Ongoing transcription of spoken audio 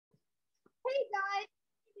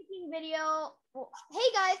making video. Well, hey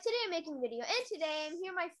guys, today I'm making a video, and today I'm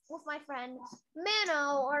here with my friend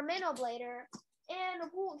Mano or Mano Blayder, and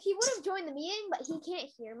he would have joined the meeting, but he can't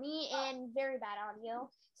hear me and very bad audio.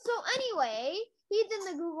 So anyway, he's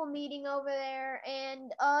in the Google meeting over there,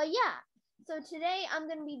 and yeah. So today I'm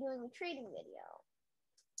gonna be doing a trading video.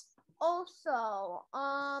 Also,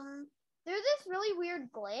 there's this really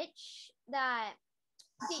weird glitch that,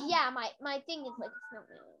 see, yeah, my thing is like a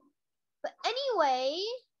snowman. But anyway,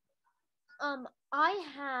 I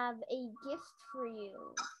have a gift for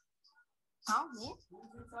you. Oh, me?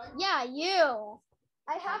 Yeah, you.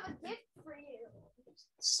 I have a gift for you.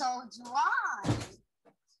 So do I.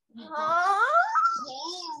 Huh?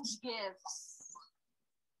 Change gifts.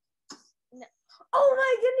 No. Oh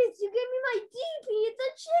my goodness, you gave me my DP. It's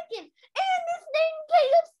a chicken. And it's named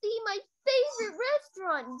KFC, my favorite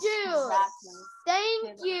restaurant. Dude, Exactly. thank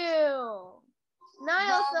you. And I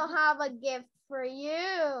also have a gift for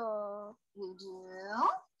you. You do?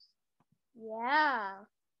 Yeah.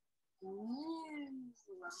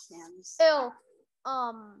 Hands. Ew.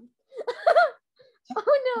 Oh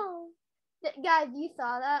no. Guys, you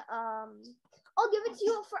saw that? I'll give it to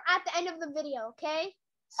you for at the end of the video, okay?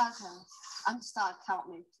 Okay. I'm stuck. Help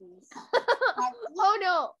me, please. Oh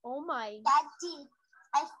no. Oh my. Daddy,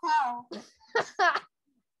 I fell.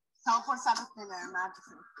 Teleport out of thin air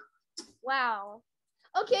magically. Wow.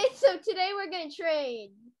 Okay, so today we're gonna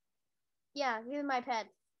trade. Yeah, these are my pets.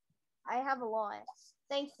 I have a lot.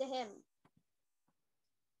 Thanks to him.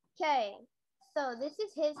 Okay, so this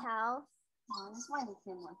is his house. Oh, this is my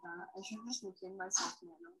nickname like that. I should just nickname myself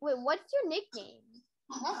Nano. Wait, what's your nickname?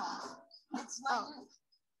 Nano. It's my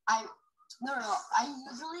No. I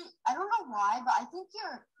don't know why, but I think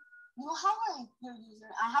you know how like your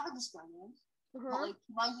user, I have a display name, but like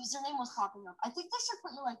my username was popping up. I think they should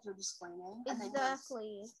put your display name.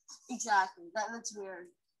 Exactly. Exactly. That's weird.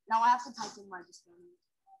 Now I have to type in my display name.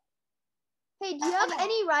 Hey, do you have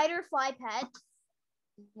any ride or fly pets?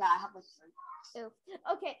 Yeah, I have like 3. Ooh.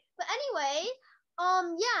 Okay, but anyway,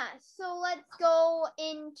 yeah. So let's go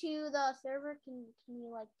into the server. Can you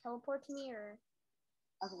like teleport to me or?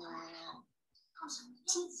 Okay.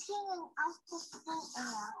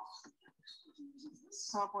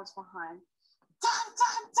 Teleport's behind.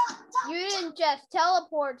 You didn't just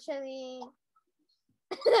teleport to me.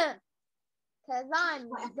 Cause I'm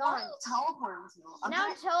gone.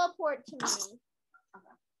 Now teleport to me.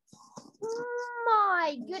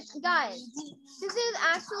 My good guys, this is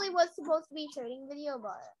actually what's supposed to be a trading video,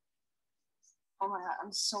 but oh my god,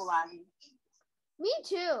 I'm so laggy. Me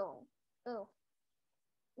too. Oh,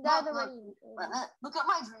 look at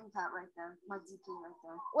my dream pet right there, my DP right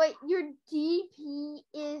there. Wait, your DP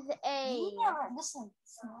is a. Yeah, listen.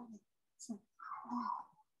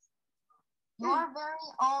 Your very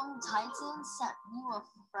own Titan sent you a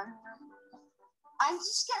friend. I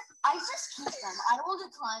just keep them. I don't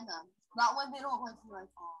decline them. Not when they don't like me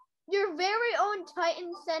like that. Your very own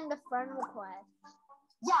Titan send a friend request.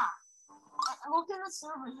 Yeah. Look at the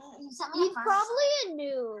server. He sent me He's probably a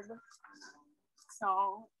noob.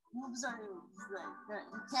 So noobs are noobs.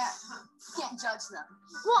 You can't judge them.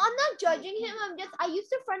 Well, I'm not judging him. I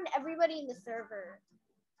used to friend everybody in the server.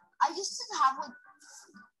 I used to have like.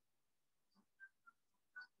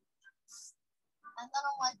 And then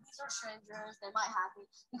I'm like, these are strangers. They might hack me.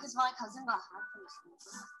 Because my cousin got hacked from a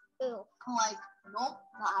stranger. Ew. I'm like, nope,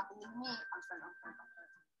 not happening to me. I'm trying.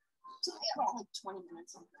 It took me about like 20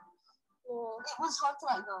 minutes. Cool. It was hard to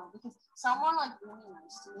let go because someone like really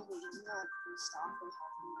nice to me. They gave me like free stuff. They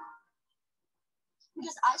helped me.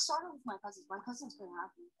 Because I started with my cousins. My cousins couldn't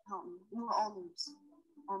help me. We were all noobs.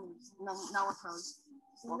 Now we're pros.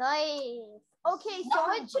 Nice. Okay, so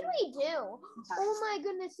what should we do? Oh my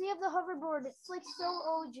goodness, we have the hoverboard. It's like so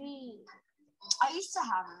OG. I used to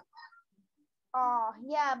have it. Oh,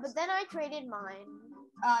 yeah, but then I traded mine.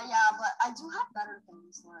 Yeah, but I do have better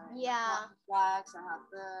things. Like, yeah. Flex, I have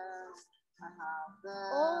this. I have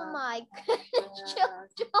this. Oh my goodness.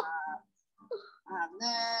 Chill. I have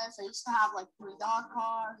this. I used to have like 3 dog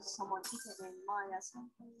cars. Someone took it in mine.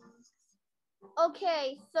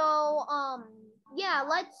 Okay, so yeah,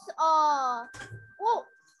 let's whoa.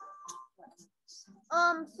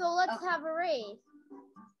 So let's have a race.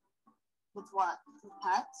 With what? With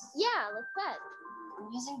pets? Yeah, let's pet.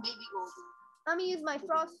 I'm using baby golden. I'm gonna use my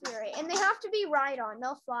frost fury, and they have to be ride on,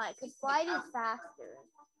 no fly, because fly is faster.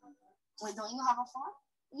 Wait, don't you have a fly?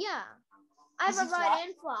 Yeah, I have a ride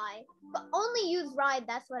and fly, but only use ride.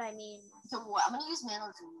 That's what I mean. So what? I'm gonna use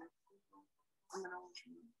Mano Junior. I'm gonna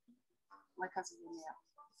my cousin Junior.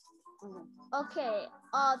 Okay.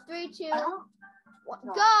 3, 2, 1,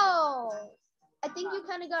 No. go! I think you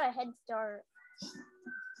kind of got a head start.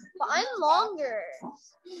 But I'm longer.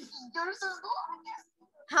 You're so long.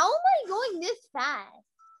 How am I going this fast?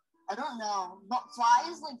 I don't know. But fly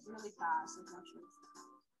is like really fast. Like, actually.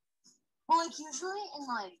 Well, like usually in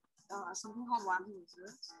like something called Wacky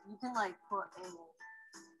Wizards, you can like put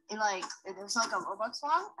there's like a Robux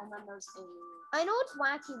one, and then there's a. I know it's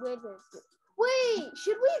Wacky Wizards. Wait,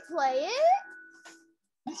 should we play it?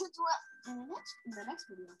 We should do it in the next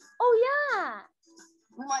video. Oh yeah.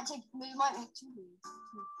 We might make two videos.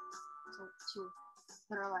 Two.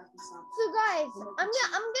 That are like and stuff. So guys, I'm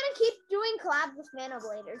gonna keep doing collabs with Mano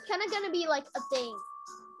Blayder. It's kind of gonna be like a thing,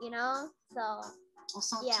 you know. So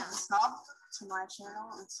also, yeah. Sub to my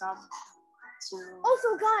channel and sub to.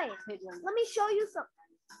 Also, guys, let me show you some.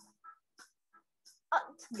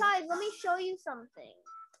 Guys, let me show you something.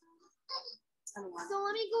 Anyway. So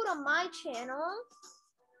let me go to my channel.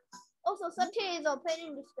 Also, subtitles I'll put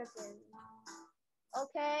in description.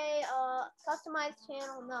 Okay, customized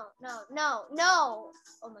channel. No.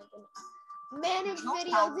 Oh my goodness. Manage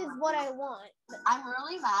videos is what I want. I'm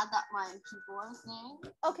really mad that my keyboard thing.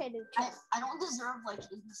 Okay, dude. I don't deserve like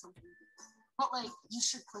 80 something. But like you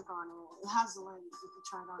should click on it. It has a link. You can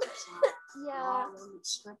try it out yourself. Yeah. In the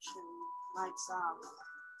description. Like sub.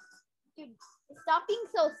 Dude, stop being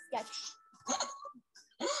so sketchy.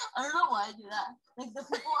 I don't know why I do that. Like the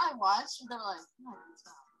people I watch, they're like, oh,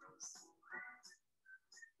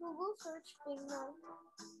 Google search thing now.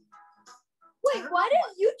 Wait, why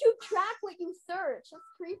does YouTube track what you search? That's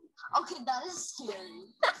creepy. Okay, that is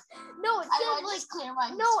scary. No, it says like clear my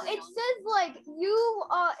no, it says like you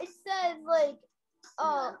it says like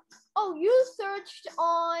oh you searched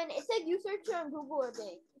on it said you searched on Google or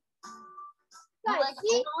Bing. Guys, like,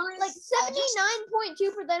 see, like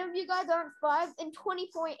 79.2% of you guys aren't subscribed and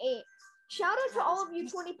 20.8. Shout out to all of you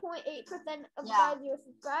 20.8% of guys who are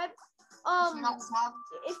subscribed.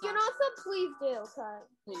 If you're not sub, please do, cause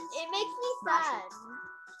it makes me sad.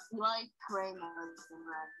 We like gray everything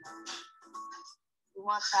right now. We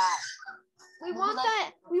want that.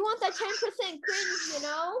 We want that 10% cringe, you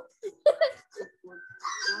know?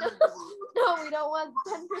 No, we don't want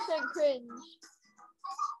 10% cringe.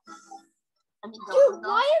 I mean, dude,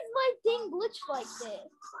 why is my thing glitched like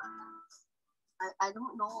this? I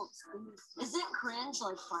don't know. Isn't cringe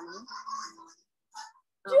like funny?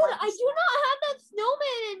 Dude, I do not have that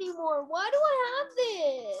snowman anymore. Why do I have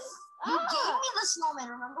this? You gave me the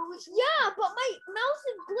snowman, remember? Yeah, but my mouse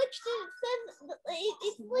is glitched and it says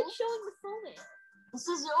it's like showing the snowman. This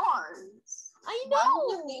is yours. I know.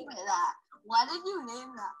 Why did you name it that? Why did you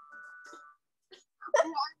name that? Why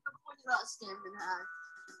did you scam and hack?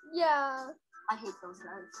 Yeah. I hate those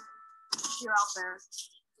guys. You're out there.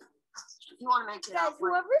 You want to make it guys, out.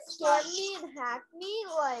 Whoever scammed me and hacked me,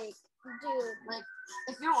 like, dude. Like,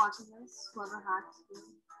 if you're watching this, whoever hacked you,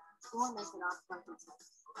 you want to make it out.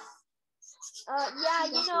 Yeah,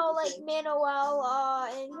 you know, like, Manuel,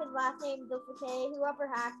 and his last name is okay. Whoever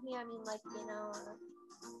hacked me, I mean, like, you know,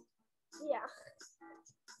 yeah.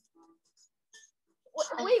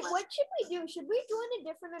 Wait, what should we do? Should we join a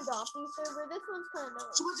different adoptee server? This one's kind of.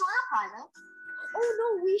 Should we join a private? Oh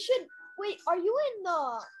no, we should. Wait, are you in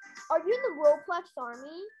the Roblox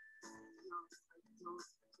army?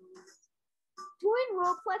 Join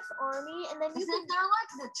Roblox army, and then you can. They're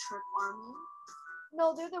like the Trip army?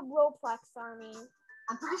 No, they're the Roblox army.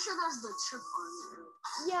 I'm pretty sure there's the Trip army.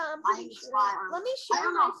 Yeah, I'm pretty sure. Let me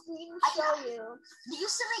share my screen and show you. They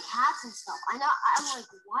used to make hats and stuff. I know. I'm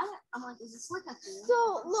like, why? I'm like, is this like a thing?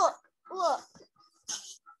 So look.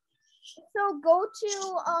 So go to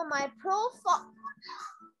my profile.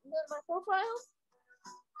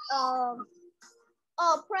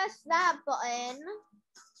 Press that button,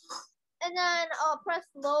 and then press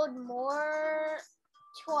load more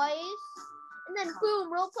twice, and then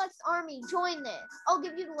boom, Roblox Army. Join this. I'll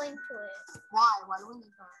give you the link to it. Why? Why do we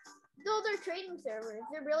need that? Those are trading servers.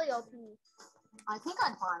 They're really OP. I think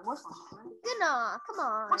I'd buy. We're fine. Nah, come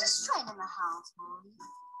on. We're just trading in the house, Mom.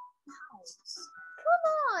 Come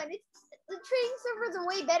on. The trading servers are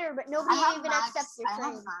way better, but nobody even accepts your trade. I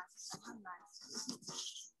have Max.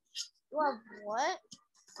 You have what?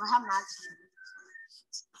 I have Max.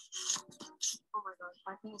 Oh my god,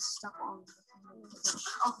 my thing is stuck on.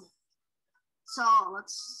 Okay. So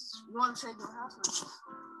you want to trade your house?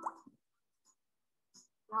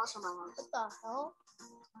 Your house or my house? What the hell?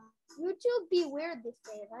 YouTube be weird these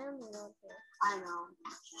days. I don't even know what to. I know.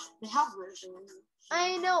 They have weird things.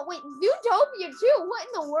 I know. Wait, Zootopia too? What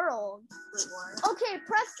in the world? Wait, what? Okay,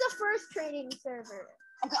 press the first trading server.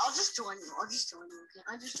 Okay, I'll just join you. Okay,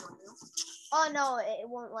 I just join you. Oh no, it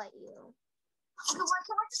won't let you. Okay, why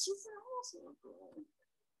can't I just use the house?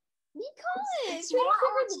 Because trading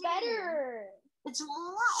server's better. It's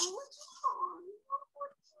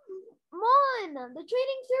Mon, the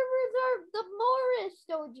trading servers are the Morris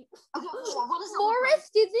doji. Okay, what does it Morris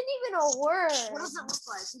look like? isn't even a word. What does it look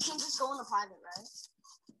like? You can't just go in the private, right?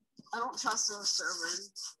 I don't trust those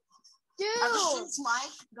servers. Dude, ever since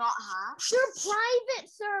Mike got hacked, they're private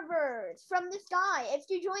servers from this guy. If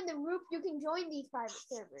you join the group, you can join these private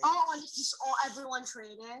servers. Oh, and it's just everyone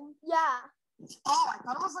trading? Yeah. Oh, I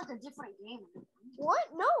thought it was like a different game.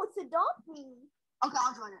 What? No, it's Adopt Me. Okay,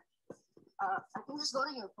 I'll join it. I can just go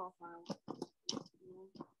to your profile.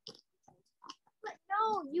 But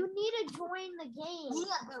no, you need to join the game.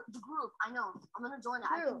 Yeah, the group. I know. I'm gonna join it.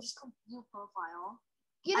 I can just go to your profile.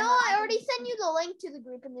 You know, I already sent you the link to the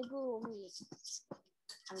group in the Google Meet.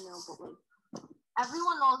 I know, but like,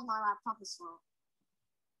 everyone knows my laptop is slow.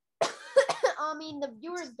 I mean, the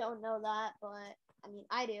viewers don't know that, but I mean,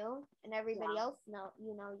 I do, and everybody else know.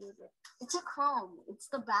 You know, you do. It's a Chrome. It's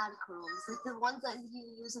the bad Chromes, like the ones that you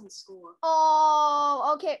use in school.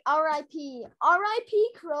 Oh, okay. R.I.P. R.I.P.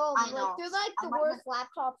 Chrome. I know. Like they're like the worst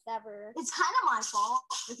laptops ever. It's kind of my fault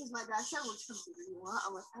because my dad said, "Which computer do you want?"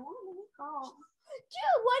 I'm like, "I want a new Chrome."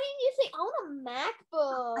 Dude, why didn't you say I want a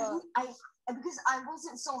MacBook? Because I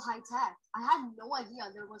wasn't so high tech. I had no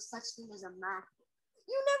idea there was such thing as a Mac.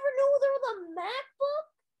 You never knew there was a MacBook?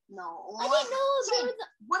 No. I didn't know there was a...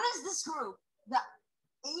 What is this group? The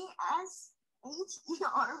ASHE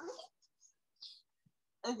Army?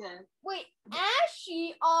 Okay. Wait,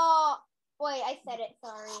 Ashy, wait, I said it,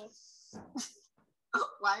 sorry.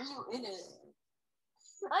 Why are you in it?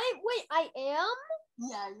 I am?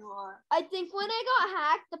 Yeah, you are. I think when I got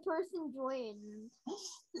hacked, the person joined.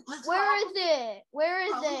 Where is it? Where is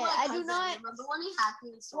it? I do not. Remember when he hacked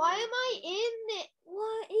me? Why am I in it?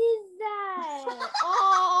 What is that?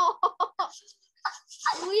 Oh,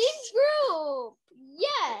 leave group.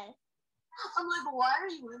 Yes. I'm like, why are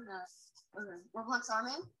you in that? Okay, Roblox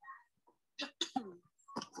Army.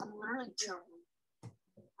 I'm literally chilling.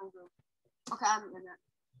 Okay, I'm in it.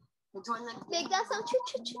 Join the Make that sound.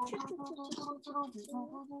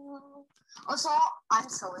 Also, I'm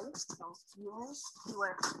silly. So viewers, you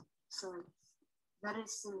are silly. That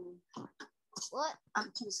is silly. What? I'm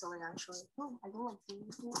too silly actually. Oh, I don't like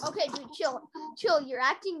silly. Okay, dude, chill. Chill. You're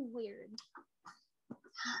acting weird.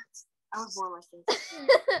 I was born like this.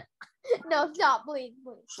 No, stop, please.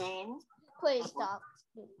 Shane. Please stop.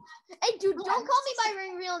 Hey, dude, don't call me by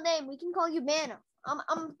my real name. We can call you Mano.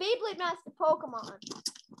 I'm Beyblade Master Pokemon.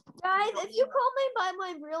 Guys, if you call me by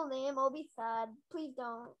my real name, I'll be sad. Please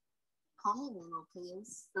don't. Call me Mano,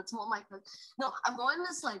 please. That's what my No, I'm going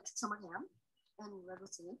this like summer camp in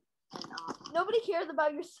Redwood City, and nobody cares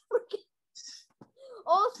about your summer camp.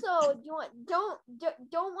 Also,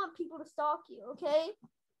 don't want people to stalk you, okay?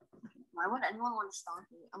 Why would anyone want to stalk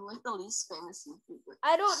me? I'm like the least famous YouTuber.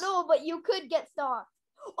 I don't know, but you could get stalked.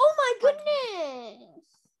 Oh my goodness!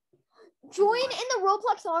 Join in the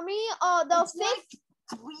Roblox army.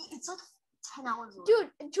 It's like 10 hours away.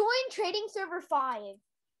 Dude, join Trading Server 5.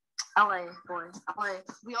 LA, boy. LA.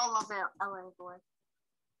 We all love it. LA, boy.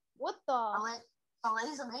 What the?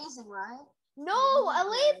 LA is amazing, right? No,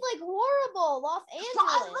 LA is like horrible. Los Angeles. No, I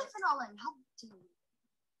live in LA. How dare you?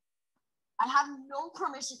 I have no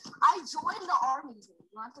permission. I joined the army.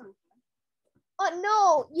 You have to.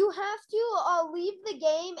 No, you have to leave the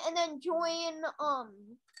game and then join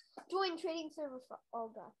Trading Server. Oh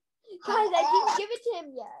god, guys, I didn't give it to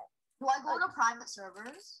him yet. Do I go to private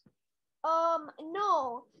servers?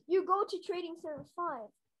 No, you go to Trading Server 5,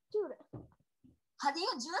 dude. How do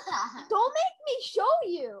you do that? Don't make me show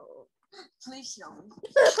you. Please show me.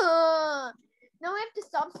 Now I have to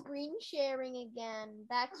stop screen sharing again.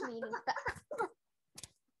 Back to meeting.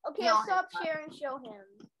 Okay, No, I'll stop sharing. Show him.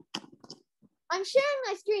 I'm sharing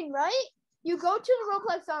my screen, right? You go to the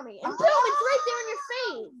Roblox army, and boom, it's right there in your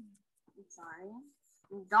face. I'm sorry.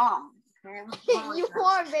 I'm dumb. You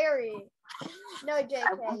are very. No, JK,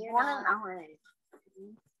 you're born not. in LA.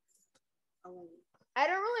 LA. I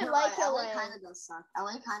don't really like LA. LA kind of does suck.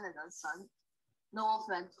 LA kind of does suck. No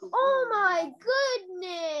offense. Oh my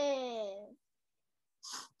goodness.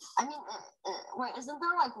 I mean, wait, isn't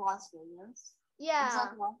there like Las Vegas? Yeah.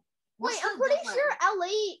 Like, wait, I'm pretty sure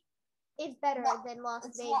LA is better than Las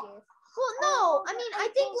Vegas. Well, no, I mean, I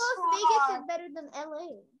think Las Vegas is better than LA.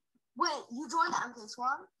 Wait, you joined the MK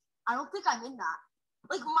Squad? I don't think I'm in that.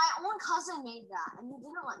 Like, my own cousin made that, and he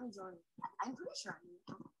didn't let me join it. I'm pretty sure I made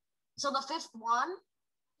it. So the 5th one?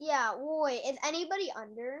 Yeah, wait, is anybody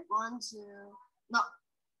under? 1, 2, no.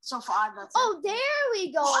 So 5, that's Oh, it. there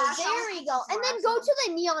we go, there we go. And then go to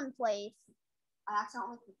the neon place. I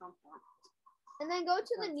accidentally clicked on that. And then go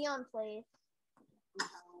to the neon place.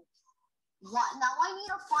 What? Now I need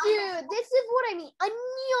to find. Dude, this is what I mean. A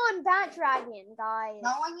neon bat dragon, guys.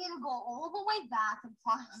 Now I need to go all the way back and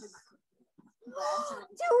find the. Dude,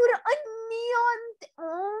 a neon.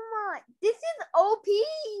 Oh my! This is OP.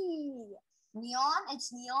 Neon?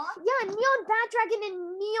 It's neon? Yeah, neon bat dragon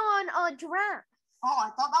and neon giraffe. Oh, I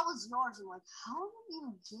thought that was yours. I'm like, how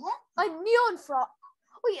did you get a neon frog?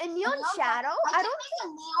 Wait, a neon shadow? I don't make a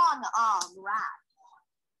neon rat.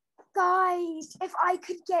 Guys, if I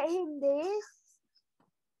could get him this.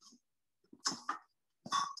 Do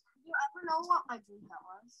you ever know what my dream pet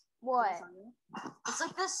was? What? It's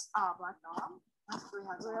like this black dog. That's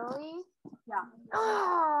 300. Really? Yeah.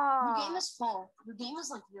 Oh. Your game is full. Your game is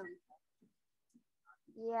like really full.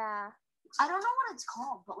 Yeah. I don't know what it's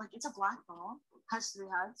called, but like it's a black dog. Has 3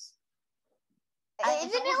 heads.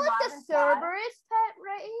 Isn't it like the Cerberus pet,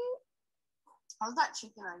 right? How's that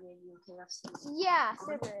chicken I gave you in KFC? Yeah,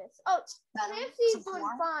 Cerberus. Oh, KFC's doing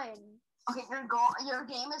fine. Okay, your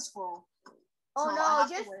game is full. Oh so no,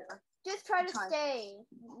 just try to stay.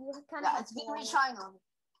 It's me trying on.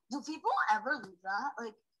 Do people ever leave that?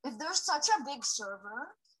 Like, if there's such a big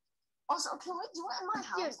server. Also, can we do it in my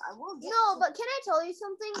house? Dude, I will. No, but can I tell you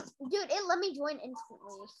something, dude? It let me join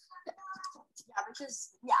instantly. Yeah, because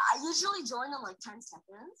I usually join in like 10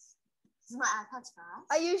 seconds. My iPad's fast.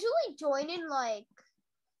 I usually join in like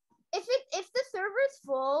if the server's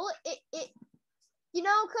full, it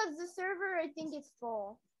because the server I think is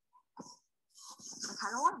full. I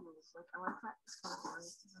kind of want to move. Like I want to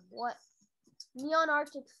practice. What? Neon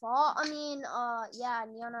Arctic Fox? I mean,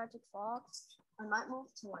 Neon Arctic Fox. I might move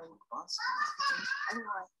to like Boston.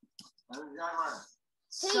 Anyway.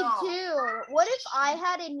 Hey, dude, what if I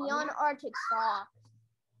had a Neon Arctic Fox?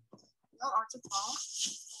 Neon Arctic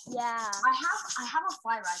Fox? Yeah. I have a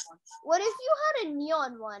fly ride one. What if you had a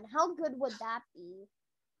neon one? How good would that be?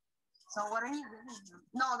 So what are you giving him?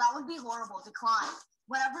 No, that would be horrible. Decline.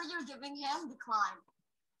 Whatever you're giving him, decline.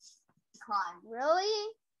 Decline.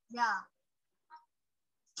 Really? Yeah.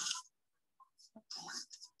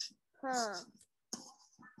 Huh.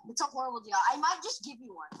 It's a horrible deal. I might just give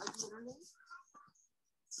you one. Like literally.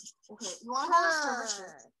 Okay, you wanna go to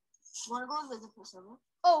server? You wanna go visit the server?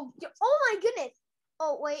 Oh my goodness.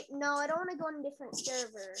 Oh, wait, no, I don't want to go on a different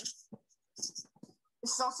server. It's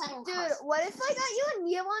still saying dude, what if I got you a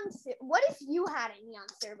neon what if you had a neon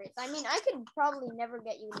service? I mean, I could probably never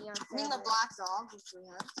get you a neon service. You mean the black dog with 3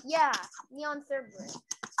 heads? Yeah, neon service.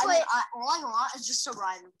 I mean, all I want is just a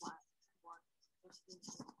ride and fly.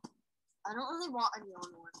 I don't really want a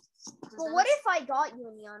neon one. Well, what if I got you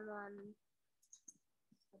a neon one?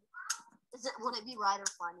 Would it be ride or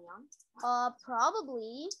fly neon?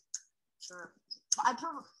 Probably. Sure. But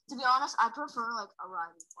to be honest, I prefer like a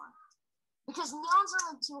ride and fly. Because neons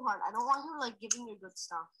are like too hard. I don't want you like giving you good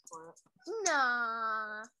stuff for it.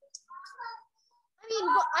 Nah. I mean,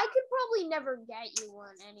 but I could probably never get you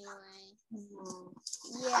one anyway. Mm-hmm.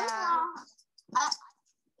 Yeah.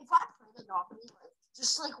 If I play the dog, like,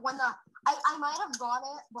 just like when I might have got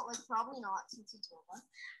it, but like probably not since it's over.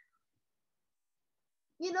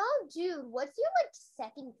 You know, dude, what's your like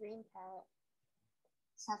second dream pet?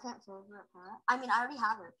 Second favorite pet? I mean, I already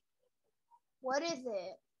have it. What is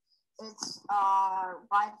it? It's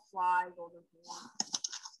ride fly golden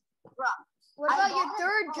Bruh. What about your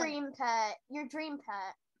third dream pet? Your dream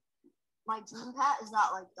pet. My dream pet is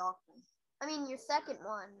that like dolphin. I mean your second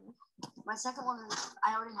one. My second one is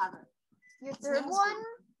I already have it. Your third one?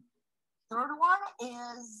 Third one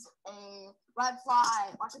is a red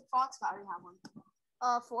fly. Arctic fox, but I already have one.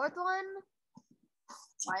 Fourth one?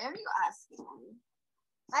 Why are you asking me?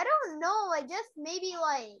 I don't know. I just maybe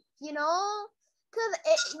like, you know, because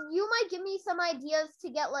you might give me some ideas to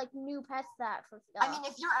get like new pets that for stuff. I mean,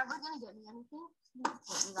 if you're ever gonna get me anything,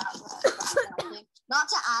 that not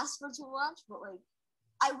to ask for too much, but like,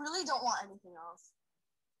 I really don't want anything else.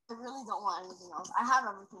 I really don't want anything else. I have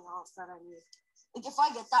everything else that I need. Like, if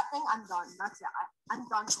I get that thing, I'm done. That's it. I'm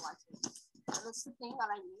done collecting. That's the thing that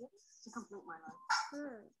I need to complete my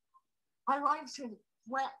life. My life should.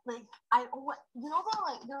 When like you know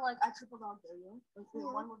they're like I triple dog dare you like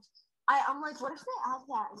one was I'm like what if they add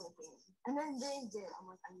that in the game and then they did I'm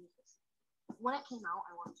like I need this when it came out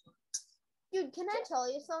I wanted to. Dude, can I tell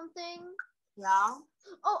you something? Yeah.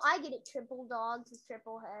 Oh, I get it. Triple dogs with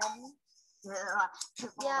triple head. Yeah,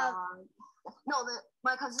 triple dog. No,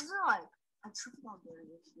 my cousins are like I triple dog dare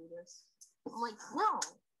you to do this. I'm like no.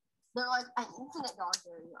 They're like I infinite dog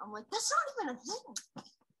dare you. I'm like that's not even a thing.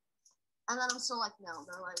 And then I'm still like, no.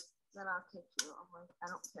 They're like, then I'll kick you. I'm like, I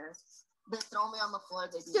don't care. They throw me on the floor.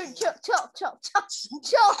 They do. Dude, chill.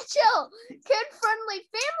 Kid family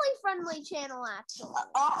friendly channel actually.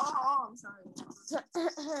 I'm sorry.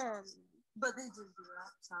 But they did do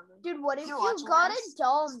that, sadly. Dude, what if You're you watching got this? a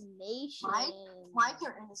Dalmatian? Mike,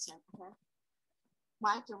 you're innocent, okay?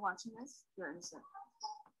 Mike, you're watching this? You're innocent.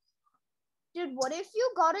 Dude, what if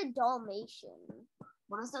you got a Dalmatian?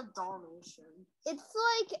 What is a Dalmatian? It's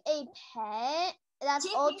like a pet that's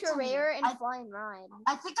TP ultra to me. rare and fly and ride.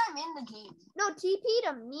 I think I'm in the game. No, TP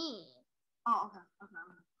to me. Oh, okay.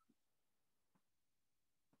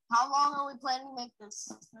 How long are we planning to make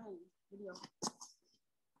this video?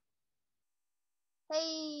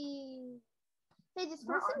 Hey, this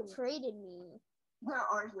Where person are you? traded me. Where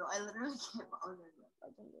are you? I literally can't.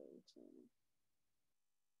 Legendary team.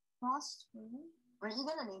 Frost. Are you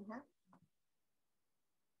gonna name him?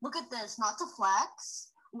 Look at this. Not to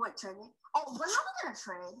flex. What trading? Oh, when are we gonna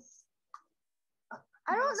trade?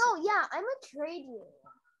 I don't know. Yeah, I'm gonna trade you.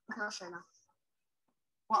 Okay, I'll show you now.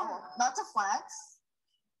 Well, not to flex.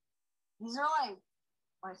 These are like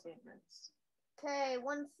my favorites. Okay,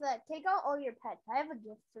 one sec. Take out all your pets. I have a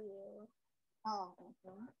gift for you. Oh,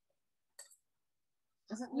 okay.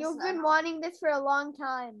 You've been wanting this for a long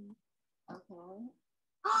time. Okay.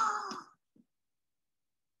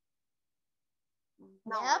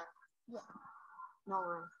 No. Yep. Yeah. No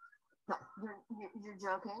way. No, you're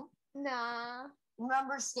joking? Nah.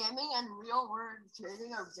 Remember, scamming and real world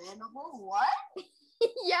trading are bannable? What?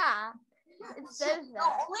 Yeah. It says No,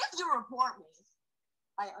 that. only if you report me.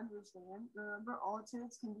 I understand. Remember, all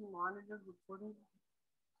trades can be monitored, reported.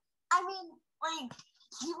 I mean, like,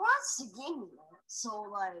 he wants to give me that. So,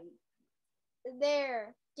 like.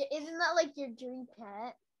 There. Isn't that like your dream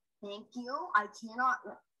pet? Thank you. I cannot.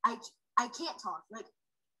 I can't talk. Like,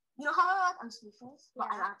 you know how I'm speechless? But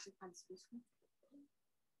Yeah. I'm actually kind of speechless.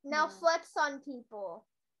 Now flex on people.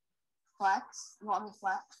 Flex? You want me to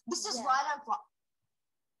flex? This is why I'm flex.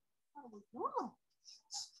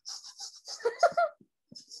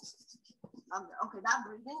 Okay, that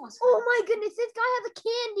breathing was. Oh my goodness, this guy has a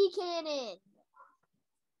candy cannon.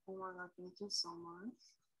 Oh my god, thank you so much.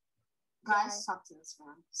 Guys, sub to this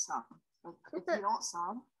man. Sub. Like, if you don't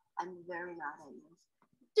sub, I'm very mad at you.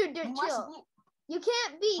 Dude, chill. You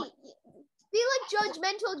can't be like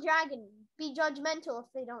judgmental dragon. Be judgmental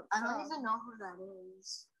if they don't sub. I don't even know who that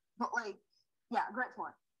is. But like, yeah, great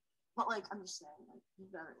point. But like, I'm just saying, like, you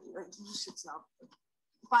better, like, you should sub.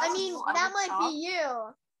 I mean, that might be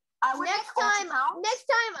you. Next time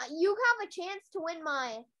you have a chance to win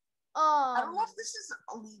my. I don't know if this is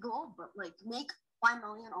illegal, but like, make 5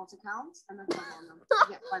 million alt accounts and then sub on them to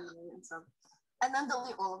get 5 million subs, and then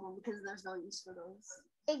delete all of them because there's no use for those.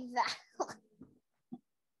 Exactly.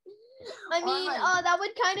 I mean, that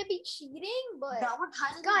would kind of be cheating, but that would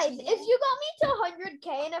kind of guys, if you got me to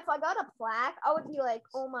 100K and if I got a plaque, I would be like,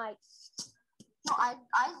 oh my. No, I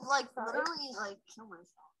like literally like kill myself.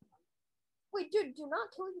 Wait, dude, do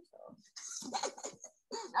not kill yourself.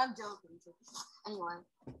 I'm joking. Anyway,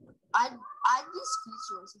 I'd be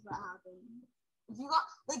speechless if that happened. If you got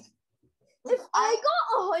like if I got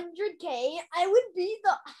 100K, I would be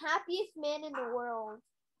the happiest man in the world.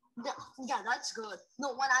 Yeah, that's good. No,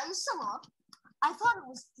 when I used to look, I thought it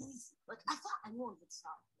was easy. Like, I thought anyone would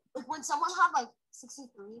sub. Like, when someone had, like,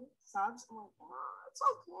 63 subs, I'm like, oh, it's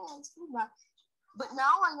okay, it's good enough. But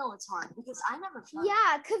now I know it's hard, because I never tried.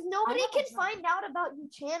 Yeah, because nobody can find out about your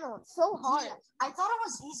channel. It's so hard. Yeah, I thought it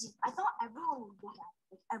was easy. I thought everyone would do that.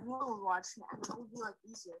 Like, everyone would watch it, and it would be, like,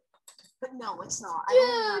 easier. But no, it's not.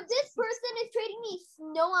 Dude, this person is trading me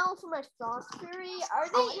Snow Owl for my sauce fairy. Are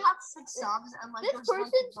they? I have 6 subs, and like this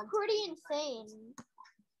person's like, pretty insane.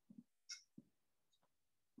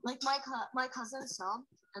 Like my cousin sub,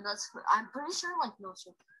 and that's I'm pretty sure like no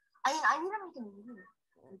shit. I mean, I need to make a video.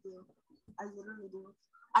 I do. I literally do.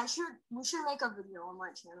 We should make a video on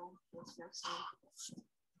my channel next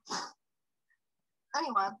time.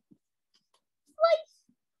 Anyway, like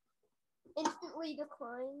instantly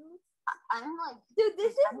declines. I'm like, dude,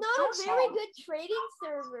 this is not a very good trading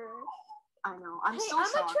server. I know. I'm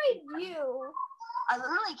gonna trade you. I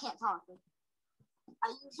literally can't talk. I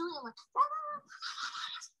usually am like.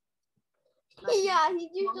 Yeah, he's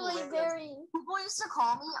usually very. People used to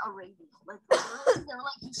call me a radio. Like they're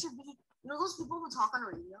like, you should be. You know those people who talk on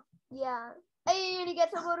radio? Yeah. Hey, you're gonna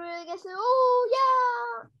get some motor. Oh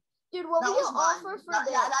yeah. Dude, what will you offer for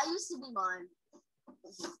this? Yeah, that used to be mine.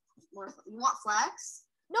 You want flex?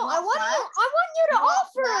 No, I want you to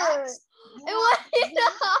offer. I want you to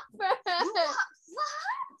offer.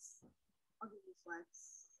 I'll give you flex.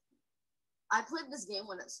 I played this game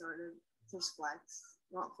when it started. Just flex.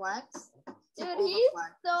 You want flex? Dude, he's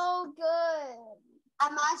so good.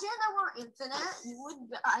 Imagine that we're infinite.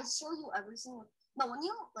 I show you every single. No, when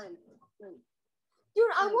you like.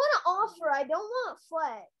 Dude, I want to offer. I don't want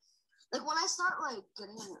flex. Like when I start like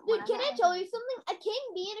getting. Dude, can I tell you something? A king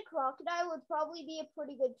bee and a crocodile would probably be a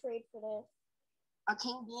pretty good trade for this. A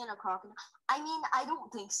king bee and a crocodile. I mean, I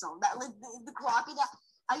don't think so. That like the crocodile.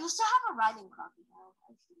 I used to have a riding crocodile.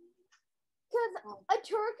 Because a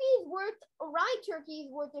ride turkey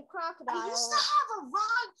is worth a crocodile. I used to have a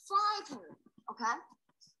ride fly turkey. Okay.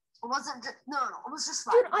 It wasn't just, no, it was just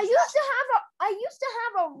Dude, I used to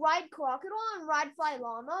have a ride crocodile and ride fly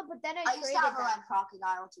llama, but then I traded used to have them. a ride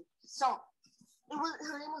crocodile too. So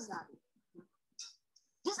her name was Gabby.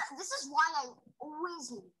 This is why I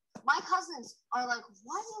always hate it. My cousins are like,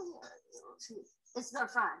 why do you hate her? It's their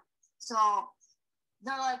friend. So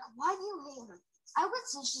they're like, why do you hate her? I would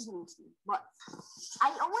say she's mean to me, but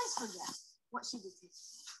I always forget what she did to me.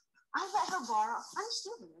 I let her borrow. I'm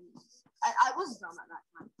stupid. I was dumb at that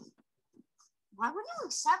time. Why would you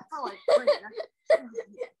accept for like free?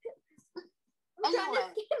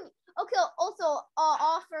 Anyway. Okay, also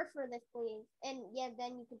offer for this, please. And yeah,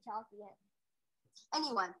 then you can talk again.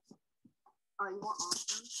 Anyway. Oh, you want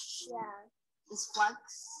offer? Yeah. Is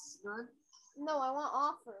flex good? No, I want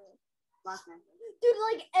offer. Black Panther. Dude,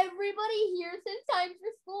 like everybody here says time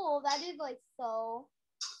for school. That is like so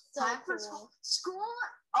time cool. For school? School?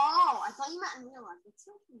 Oh, I thought you meant in real life. It's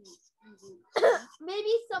so easy.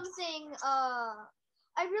 Maybe something.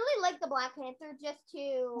 I really like the Black Panther just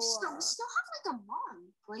to. We still have like a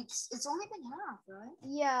month. Like it's only been half, right?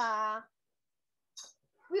 Yeah.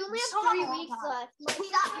 We only have 3 weeks left.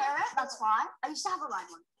 See that parrot? That's why I used to have a live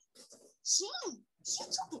one. She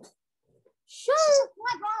took it. Sure. She took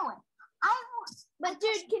my borrow it. But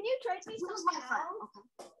dude, can you trade me something? She was my friend.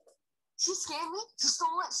 Okay. She scared me. She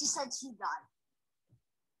stole it. She said she died,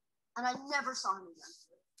 and I never saw him again.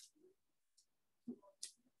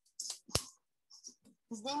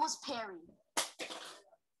 His name was Perry.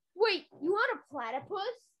 Wait, you want a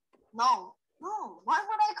platypus? No. Why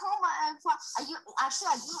would I call my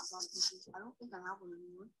actually, I do have platypuses. I don't think I have one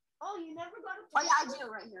anymore. Oh, you never got a platypus? Oh, yeah, I do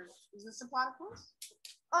right here. Is this a platypus?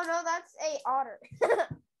 Oh, no, that's a otter.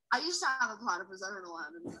 I used to have a platypus. I don't know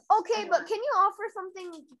what happened. Okay, anyway. But can you offer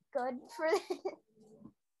something good for this?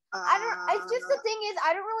 It's just the thing is,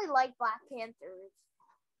 I don't really like Black Panthers.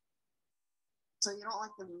 So you don't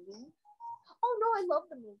like the movie? Oh, no, I love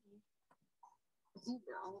the movie. You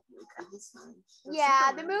know, like this time.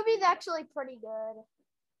 Yeah, the movie's actually pretty good.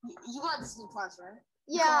 You got Disney Plus, right?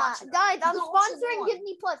 Yeah, guys, I'm sponsoring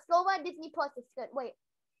Disney Plus. Go buy Disney Plus. It's good. Wait.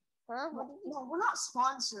 Huh? No, we're not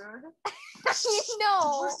sponsored.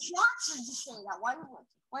 No. We're sponsored to say that.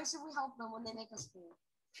 Why should we help them when they make us pay?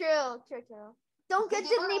 True. Don't get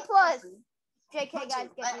Disney Plus. JK, guys,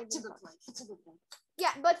 get Disney Plus. It's a good thing.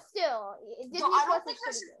 Yeah, but still, Disney Plus is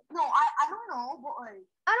pretty good. No, I don't know, but like.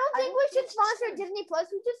 I don't think we should sponsor Disney Plus.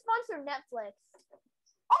 We should sponsor Netflix.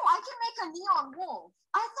 Oh, I can make a neon wolf.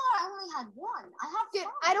 I thought I only had one. I have. Dude,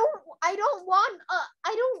 I don't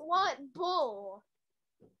want bull.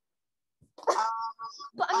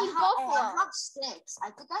 But I mean buffalo. I have 6. I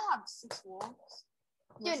think I have 6 wolves.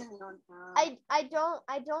 Dude, I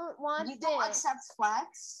don't want. You don't accept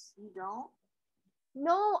flex. You don't.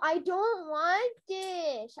 No, I don't want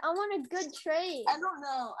this. I want a good trade. I don't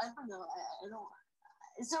know. I don't.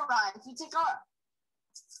 It's alright. If you take out.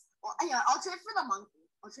 Well, yeah, I'll trade for the monkey.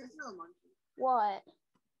 What?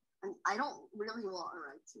 And I don't really want a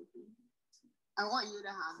right chicken. I want you to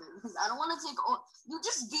have it because I don't want to take all. You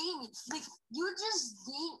just gave me. Like, you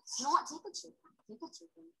know what? Take a chicken. Take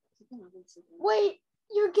another chicken. Wait,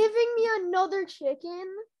 you're giving me another chicken?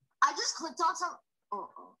 I just clicked on some.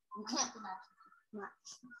 Oh. You can't.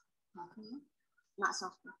 Not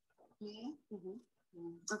soft.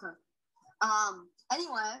 Okay.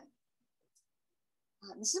 Anyway,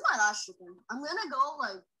 this is my last chicken. I'm gonna go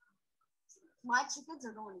like my chickens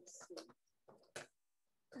are going extinct.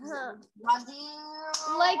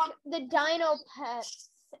 Like the dino pets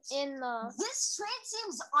in the. This trade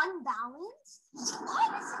seems unbalanced.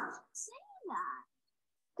 Why is it saying that?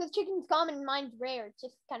 Because chicken's common and mine's rare. It's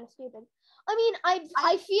just kind of stupid. I mean,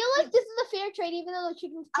 I feel like this is a fair trade, even though the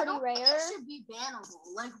chicken's pretty rare. Think it should be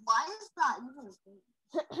bannable. Like, why is that even a thing?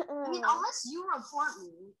 I mean, unless you report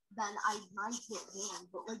me, then I might get banned.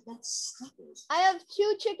 But like, that's stupid. I have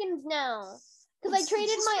 2 chickens now because I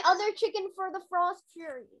traded my other chicken for the Frost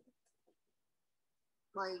Fury.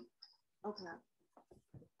 Like, okay.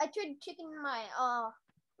 I traded chicken in my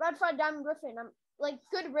Red Fried Diamond Griffin. I'm like,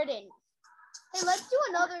 good riddance. Hey, let's do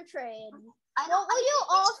another trade. What will you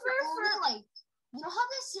offer for like? You know how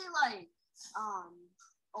they say like,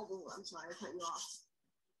 oh, I'm sorry, I cut you off.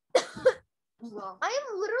 I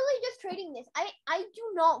am literally just trading this. I do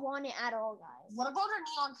not want it at all, guys. What about a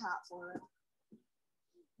neon cat for it?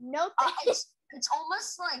 No thanks. It's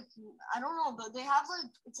almost like I don't know, but they have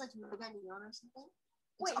like it's like Mega Neon or something.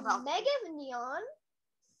 Wait, Mega Neon?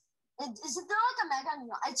 Isn't there like a Mega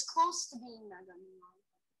Neon? It's close to being Mega Neon.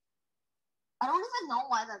 I don't even know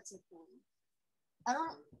why that's a thing.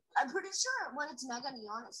 I'm pretty sure when it's Mega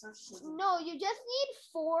Neon, it starts shaking. No, you just need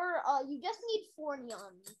 4. You just need 4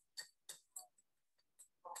 neons.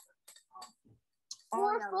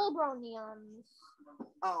 4 full-grown neons.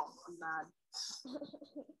 Oh, I'm mad.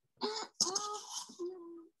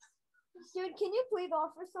 Dude, can you please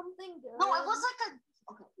offer something good? No, it was like a.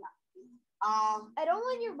 Okay, yeah. I don't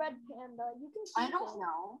want your red panda. You can. I don't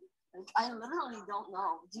know. Like, I literally don't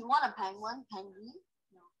know. Do you want a penguin? Penguin?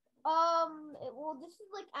 Well, this is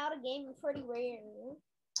like out of game and pretty rare.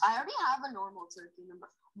 I already have a normal turkey number.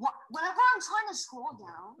 Whenever I'm trying to scroll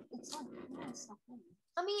down, it's like stuff in.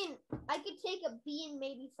 I mean, I could take a bee and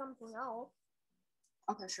maybe something else.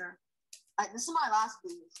 Okay, sure. This is my last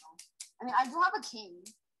bee. So. I mean, I do have a king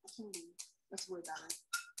bee. That's way better.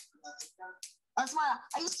 That's my.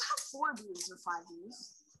 I used to have 4 bees or 5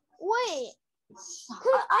 bees. Wait.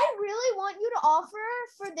 Because I really want you to offer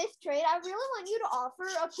for this trade. I really want you to offer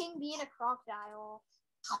a king bee and a crocodile.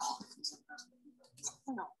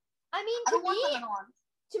 No. I mean,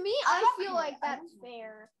 to me, I feel like that's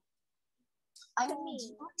fair. I mean, do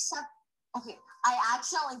you accept? Okay, I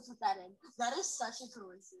accidentally put that in. That is such a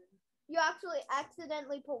coincidence. You actually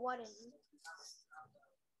accidentally put what in?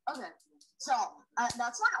 Okay, so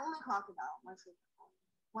that's my only crocodile. My favorite.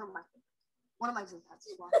 One of my favorite pets.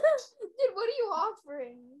 Dude, what are you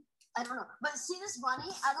offering? I don't know, but see this bunny?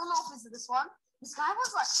 I don't know if it's this one. This guy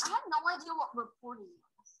was like, I had no idea what reporting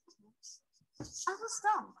was. I was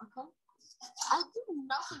dumb. Okay, I do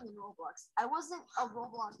nothing in Roblox. I wasn't a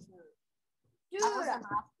Roblox nerd. Dude,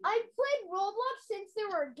 I played Roblox since there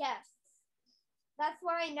were guests. That's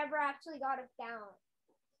why I never actually got it down.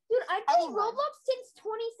 Dude, I played Roblox since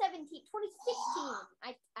 2017,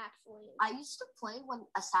 2016. I used to play when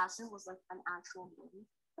Assassin was like an actual game.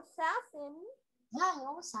 Assassin? Yeah, you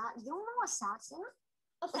know Assassin. You don't know Assassin?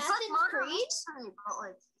 Assassin's Creed? Mystery, but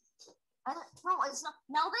like, no, it's not.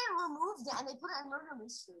 Now they removed it and they put it in Murder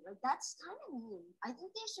Mystery. Like that's kind of mean. I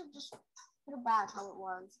think they should just put it back how it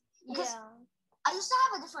was. Because I used to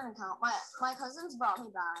have a different account. My cousins brought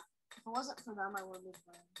me back. If it wasn't for them, I wouldn't have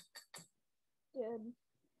played. Dude.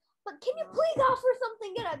 But can you please offer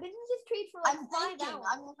something good? I've been in this trade for like 5 hours.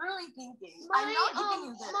 I'm really thinking. I'm not giving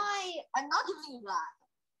you this. I'm not giving you that.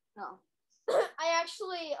 No. I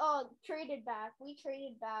actually traded back. We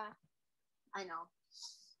traded back. I know.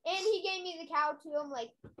 And he gave me the cow too. I'm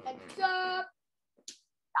like, what's up?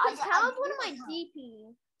 The cow's one of my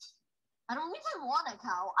DP. I don't even want a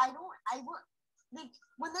cow. I want. Like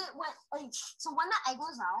when the egg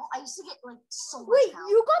was out, I used to get like so much. Wait,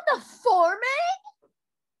 you got the farm egg?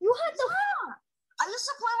 You had the I used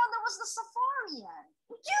to play when there was the safari egg.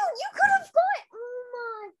 Dude, you could have got. Oh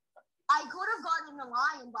my! I could have gotten a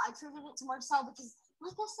lion, but I traded it to Marcel because,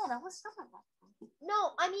 like I said, I was stuck at that point.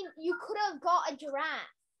 No, I mean you could have got a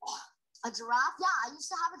giraffe. A giraffe? Yeah, I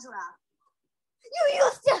used to have a giraffe. You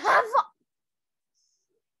used to have.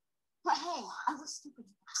 But hey, I was stupid.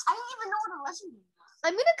 I didn't even know what a legendary was.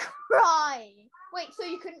 I'm gonna cry. Wait, so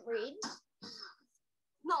you couldn't read?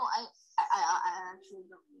 No, I actually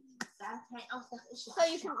don't read. So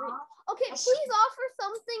you can read. Okay, please offer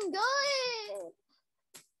something good.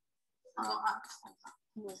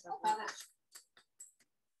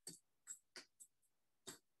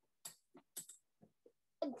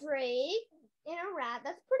 A drake and a rat.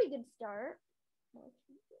 That's a pretty good start.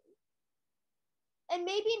 And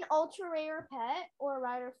maybe an ultra rare pet or a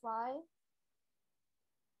rider fly.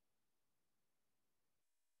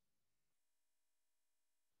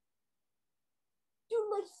 Dude,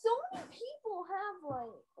 like so many people have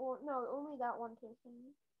like, or no, only that one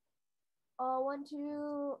person. 1,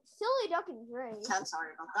 2, silly duck and drake. I'm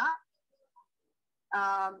sorry about that.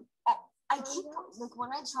 I keep like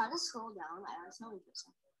when I try to scroll down, I accidentally put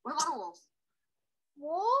something. What about a wolf?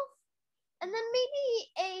 Wolf? And then maybe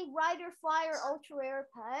a rider fly or ultra rare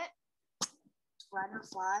pet. Rider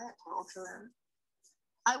fly or ultra rare.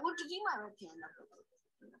 I would give you my red panda.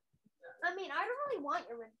 I mean, I don't really want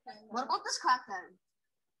your red panda. What about this crackhead?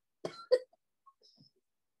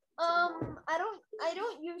 I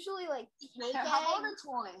don't usually like take How about a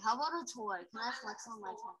toy? Can I flex on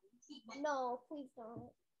my toy? No, please don't.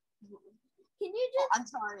 Can you just? I'm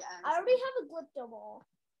sorry. I already have a glypto ball.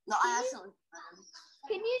 No, I actually.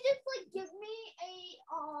 Can you just like give me a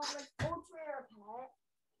like ultra rare pet?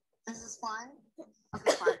 This is fun.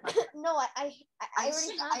 Okay, fine. No, I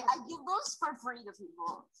already have. I give those for free to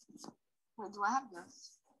people. Wait, do I have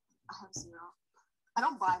this? I have 0. I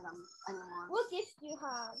don't buy them anymore. What gifts do you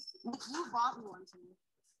have? You bought me one too.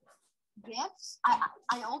 Gifts?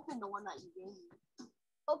 I opened the one that you gave me.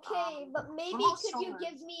 Okay, but maybe could you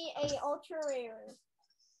give me a ultra rare?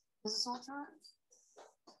 Is this ultra rare?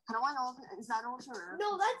 How do I know if is that ultra rare?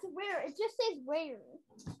 No, that's rare. It just says rare.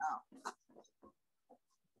 Oh.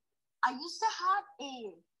 I used to have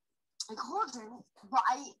a cauldron, but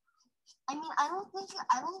I mean I don't think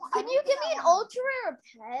Could you give me an ultra rare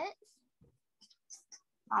pet?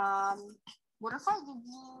 What if I give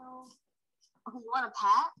you? Okay, you want a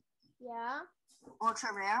pet? Yeah.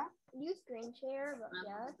 Ultra rare. You screen share, but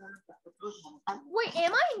yeah. Wait,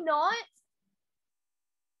 am I not?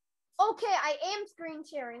 Okay, I am screen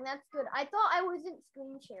sharing. That's good. I thought I wasn't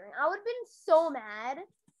screen sharing. I would have been so mad.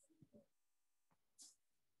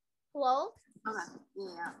 Hello? Okay.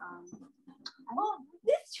 Yeah. Oh,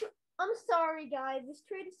 I'm sorry, guys. This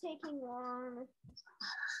trade is taking long.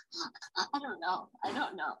 I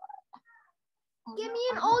don't know. Give me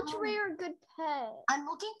an ultra rare good pet. I'm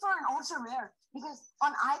looking for an ultra rare because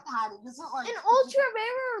on iPad it doesn't like an ultra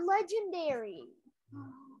rare or legendary.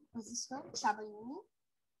 Is this good? Shabalini?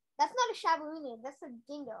 That's not a Shabalini. That's a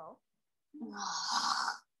dingo.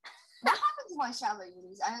 What happened to my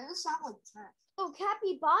Shabalinis? I just have like 10. Oh,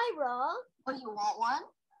 capybara. Oh, you want one?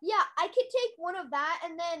 Yeah, I could take one of that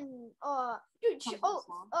and then dude, show me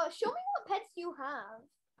what pets you have.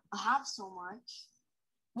 I have so much.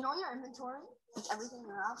 You know your inventory? It's everything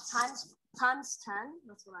you have times 10.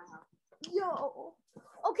 That's what I have. Yo.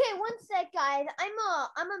 Okay, one sec, guys.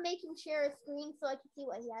 I'm making share a screen so I can see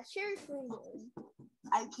what he has. Share your screen, dude.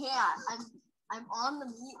 I can't. I'm on the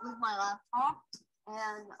meet with my laptop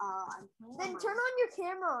and I'm playing. Then turn on your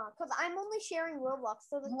camera, cause I'm only sharing Roblox.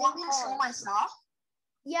 So you want me to show my stuff?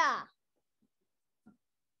 Yeah.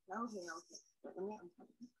 Okay. Let me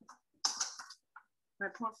my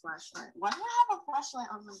poor flashlight. Why do I have a flashlight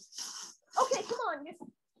on my? Okay, come on.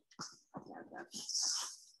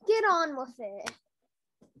 Get on with it.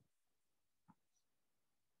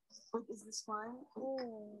 Wait, is this fine?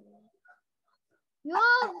 Ooh. You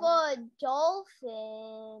have a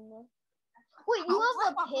dolphin. Wait, you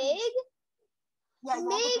have a pig? Yeah,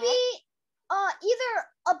 maybe either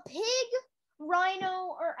a pig,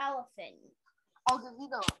 rhino, or elephant. I'll give you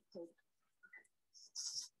the pig.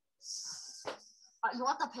 You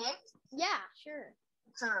want the pig? Yeah, sure.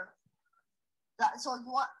 Sure. So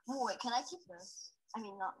you want? Oh, wait, can I keep this? I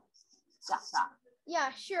mean, not. That.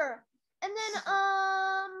 Yeah, sure. And then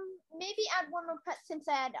maybe add one more pet since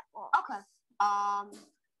I had. Okay. How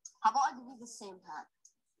about I give you the same pet?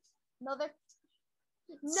 No,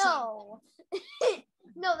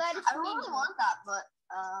 no, that is. I don't really want that, but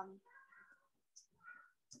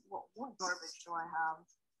what garbage do I have?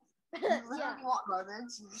 You literally want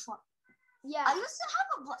garbage. You just want. Yeah. I used to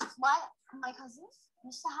have my cousin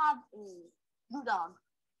used to have a blue dog,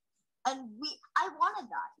 and I wanted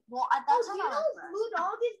that. Well, at that time, you know, blue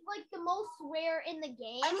dog is like the most rare in the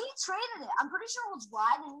game. And he traded it. I'm pretty sure it was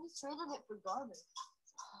Vlad, and he traded it for garbage.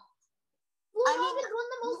 Blue dog is one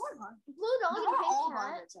of the most. Blue dog is all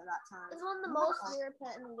garbage at that time. Is one of the most rare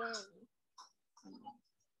pet in the game.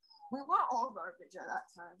 We were all garbage at that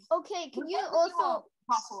time. Okay, can you also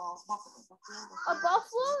buffalo? A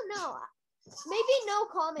buffalo? No. Maybe no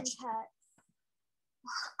common pets.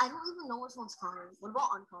 I don't even know which one's common. What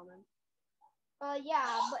about uncommon? Yeah,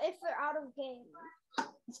 but if they're out of game.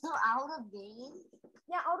 If they're out of game?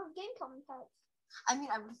 Yeah, out of game common pets. I mean,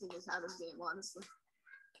 everything is out of game, honestly.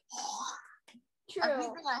 True.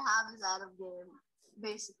 Everything I have is out of game,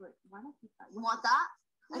 basically. Why don't you keep that? You want that?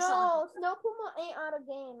 No, Snow Puma ain't out of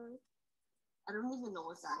game. I don't even know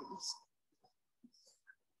what that is.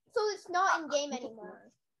 So it's not in game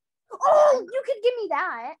anymore. Oh, you could give me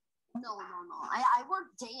that. No. I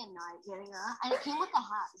worked day and night getting that, and it came with the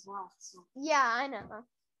hat as well. So. Yeah, I know.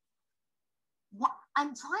 What?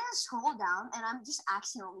 I'm trying to scroll down, and I'm just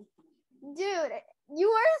accidentally. Dude, you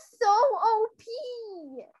are so OP.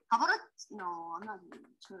 How about no, I'm not doing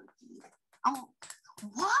turkey.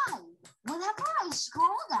 Why? Whenever I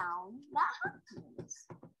scroll down, that happens.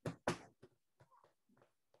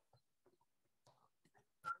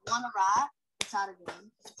 Want a rat? It's out of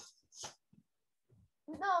game.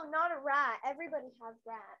 No, not a rat. Everybody has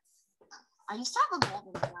rats. I used to have a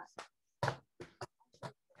golden rat.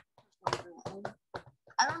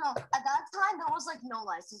 I don't know. At that time, there was like no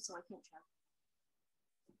license, so I can't check.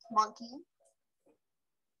 Monkey?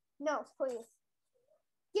 No, please.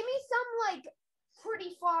 Give me some like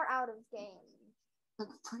pretty far out of game.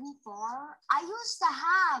 Like pretty far? I used to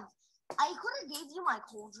have. I could have gave you my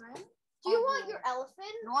cauldron. Do you want your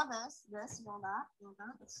elephant? You want this, you want that,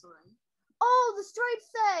 that's fine. Oh, the striped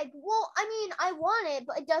egg. Well, I mean, I want it,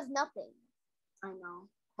 but it does nothing. I know.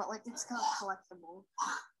 But, like, it's kind of collectible.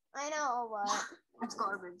 I know, but... It's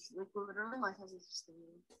garbage. Like, literally, my cousin's just doing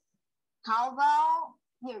it. How about...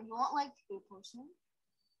 Here, you want, like, a potion?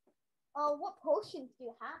 Oh, what potions do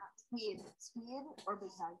you have? Speed or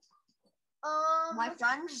big head? My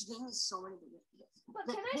friend just gave me so many big heads. But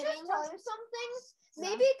can I just tell you something? Yeah.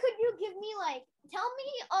 Maybe could you give me, like... Tell me,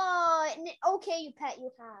 an okay pet you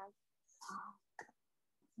have.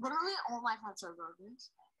 Literally, all my pets are garbage.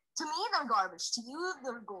 To me, they're garbage. To you,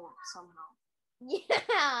 they're gold somehow.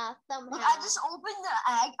 Yeah, somehow. Like, I just opened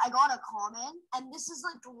the egg. I got a common, and this is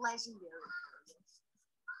like legendary.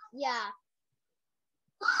 Yeah.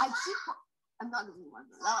 I'm not giving you one.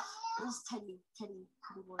 That is Teddy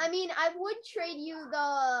boy. I mean, I would trade you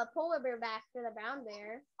the polar bear back for the brown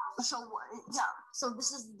bear. So yeah. So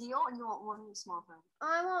this is the deal, and you want one small thing.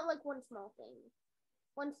 I want like one small thing,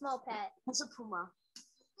 one small pet. It's a puma.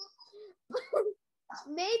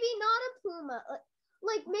 Maybe not a puma.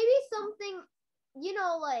 Like maybe something, you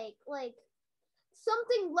know, like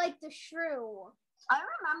something like the shrew. I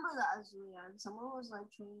remember the azuli egg. Someone was like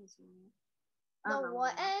training me. The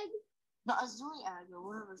what egg? The azuli egg, or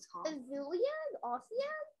whatever it's called. Azuli egg? Aussie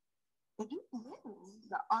egg?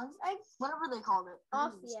 The Oz egg? Whatever they called it.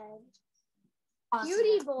 Aussie egg. Aussie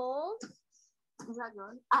Beauty egg. bowl. Is that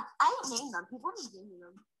good? I didn't name them. People just gave me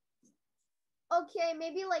them. Okay,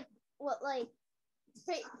 maybe like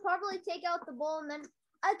probably take out the bowl and then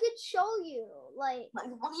I could show you like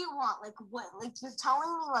what do you want? Like what? Like you're telling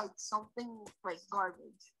me like something like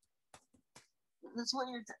garbage. That's what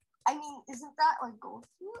you're. I mean, isn't that like gold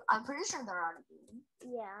food? I'm pretty sure they're out of game.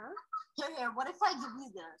 Yeah. Here. What if I give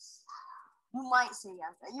you this? You might say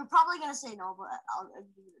yes. You're probably gonna say no, but I'll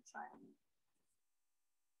give it a try.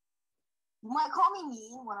 You might call me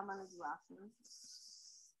mean. What I'm gonna do after.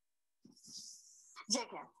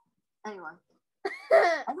 JK. Anyway.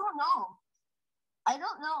 I don't know.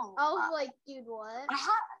 I was like, dude, what?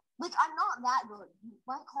 I'm not that good. You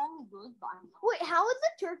might call me good, but I'm not. Wait, how is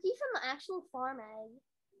the turkey from the actual farm egg?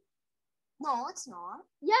 No, it's not.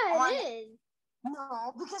 Yeah, it is.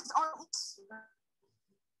 No, because on Easter.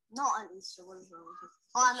 Not on Easter. What is wrong with it?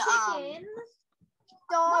 On chicken.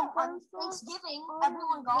 Dog. No, on Thanksgiving,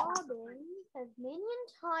 everyone got Robin, Tasmanian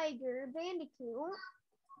tiger, bandicoot.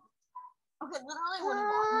 Okay, literally, what do you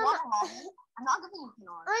want? You want a mommy? I'm not giving you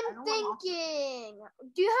canard. I'm thinking.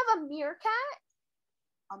 Do you have a meerkat?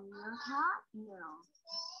 A meerkat? No.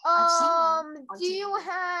 Do you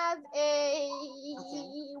have a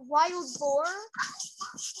wild boar?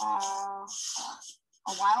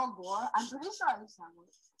 A wild boar? I'm pretty sure I used to have one.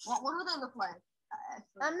 What do they look like?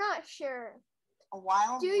 I'm not sure. A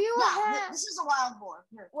wild? Do you have? This is a wild boar.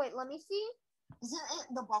 Here. Wait, let me see. Isn't it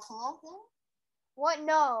the buffalo thing? What?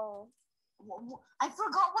 No. I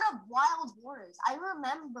forgot what a wild boar is. I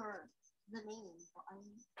remember the name, but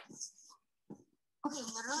okay,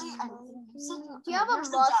 literally, do you have a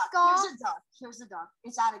musk? Here's a duck.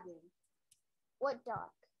 It's out of game. What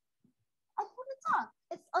duck? I put a duck.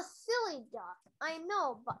 It's a silly duck. I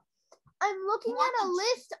know, but I'm looking at a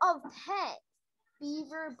list of pets.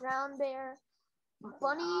 Beaver, brown bear,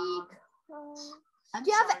 bunny. Do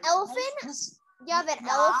you have an elephant? Do you have an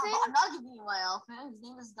elephant? I'm not giving you my elephant. His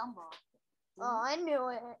name is Dumbo. Oh, I knew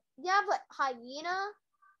it. Do you have a hyena?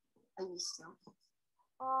 I used to.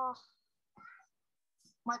 Oh.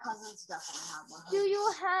 My cousins definitely have one. Do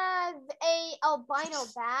you have a albino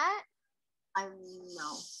bat?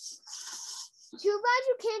 No. Too bad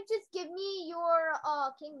you can't just give me your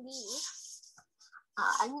king bee.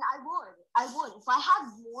 I mean, I would. If I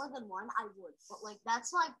had more than one, I would. But like,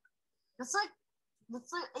 that's like, it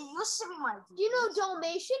used to be my. Do you know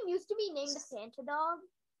Dalmatian used to be named the Santa dog?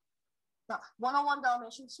 The 101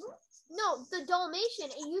 Dalmatian too? No, the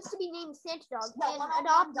Dalmatian. It used to be named Santa dog and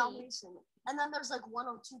adopted. Dalmatian. And then there's like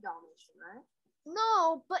 102 Dalmatian, right?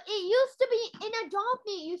 No, but it used to be in Adopt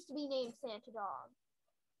Me. It used to be named Santa dog.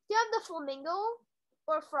 Do you have the flamingo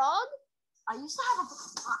or frog? I used to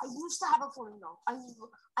have a flamingo. I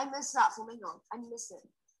miss that flamingo. I miss it.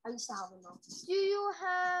 I used to have one though. Do you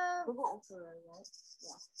have a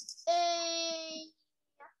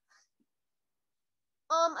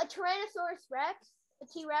Tyrannosaurus Rex? A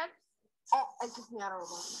T-Rex? Oh, it kicked me out of the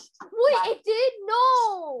Wait, it did?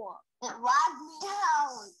 No! It lagged me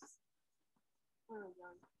out.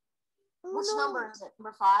 Which number is it?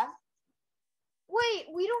 Number 5? Wait,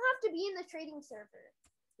 we don't have to be in the trading server.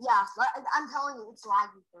 Yeah, I'm telling you, it's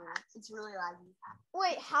laggy for me. It's really laggy.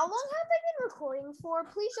 Wait, how long have I been recording for?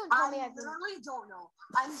 Please don't tell me I literally don't know.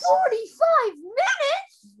 I'm 45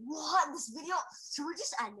 minutes? What? This video? Should we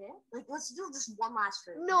just end it? Like, let's do just one last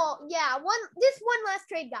trade. No, yeah, this one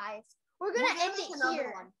last trade, guys. We're gonna end it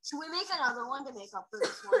here. One. Should we make another one to make up for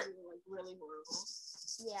this one being like really horrible?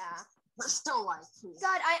 Yeah. But still, like, please.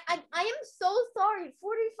 God, I am so sorry.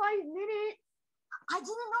 45 minutes. I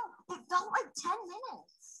didn't know. It felt like 10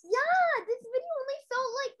 minutes. Yeah, this video only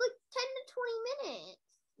felt like 10 to 20 minutes.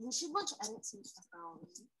 We should like edit some stuff out.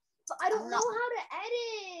 But I don't know how to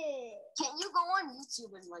edit. Can't you go on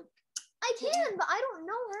YouTube and like? I can, but I don't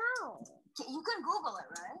know how. You can Google it,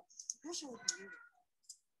 right? I'm pretty sure you can Google it.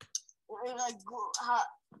 Or like Google how.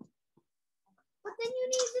 But then you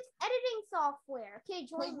need this editing software. Okay,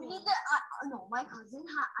 join me. No, my cousin.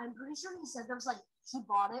 I'm pretty sure he said there was like he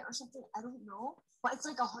bought it or something. I don't know, but it's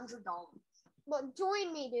like $100. But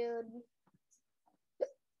join me, dude.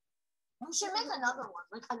 We should make another one,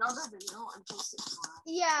 like another video, and post it tomorrow.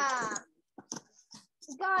 Yeah,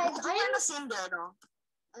 guys, I am the same day though,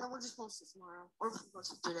 and then we'll just post it tomorrow, or we'll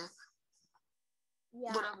post it today.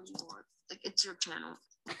 Yeah, whatever you want. Like it's your channel.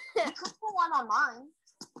 You could put one on mine.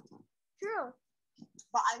 True.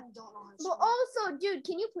 But I don't know how to. But also, dude,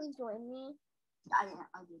 can you please join me? I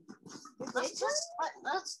did. Let's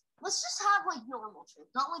just have like normal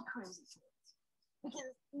trades, not like crazy trades.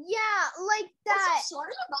 Because like that.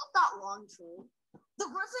 Sorry about that long trade. The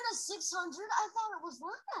Griffin is 600. I thought it was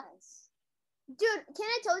less. Dude, can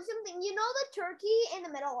I tell you something? You know the turkey in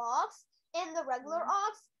the middle off and the regular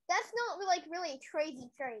off? That's not like really a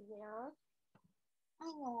crazy trade, you know?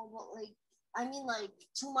 I know, but like, I mean, like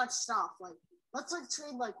too much stuff. Like, let's like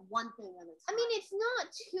trade like one thing at a time. I mean, it's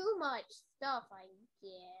not too much stuff, I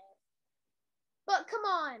guess. But come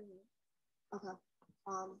on. Okay.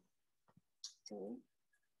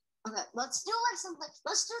 Okay, let's do like something.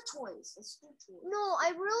 Let's do toys. No,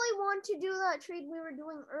 I really want to do that trade we were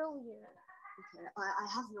doing earlier. Okay, I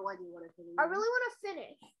have no idea what I put in. I really want to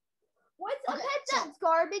finish. What's a pet that's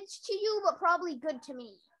garbage to you, but probably good to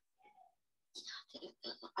me?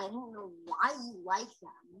 I don't know why you like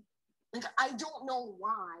them. Like, I don't know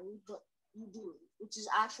why, but you do, which is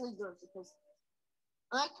actually good because,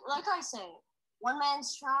 like I say, one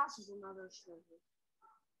man's trash is another's treasure.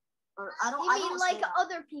 Or I don't. You mean like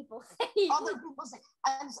other people say? Other people say,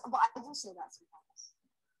 but I do say that sometimes.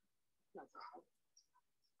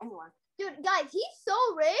 Anyway, dude, guys, he's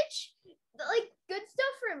so rich. Like, good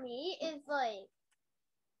stuff for me is like.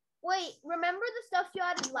 Wait, remember the stuff you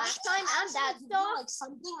added last time? Add that stuff. Like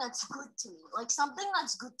something that's good to me. Like something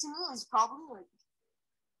that's good to me is probably like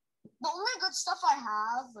the only good stuff I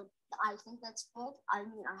have. Like I think that's good. I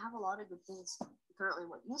mean, I have a lot of good things. Currently,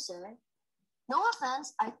 what you say. No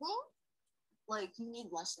offense. I think like you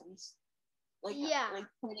need lessons. Like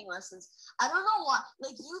training lessons. I don't know why.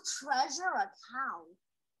 Like you treasure a cow.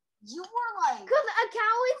 You were like. Cause a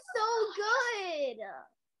cow is so good.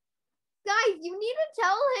 Guys, you need to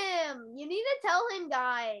tell him. You need to tell him,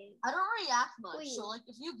 guys. I don't react much. Please. So, like,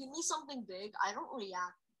 if you give me something big, I don't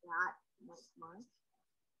react that much.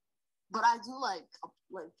 But I do, like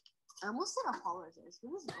I almost said apologize. I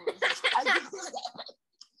do,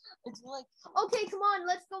 like, okay, come on.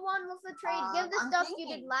 Let's go on with the trade. Give the stuff you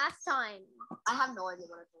did last time. I have no idea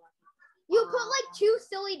what I did last time. You put, like, 2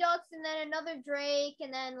 silly ducks and then another Drake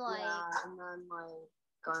and then, like... Yeah, and then, like,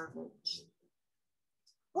 garbage.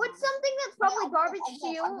 What's something that's probably garbage to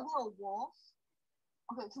you? I'm gonna wolf.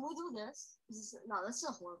 Okay, can we do this? No, that's so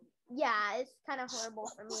horrible. Yeah, it's kind of horrible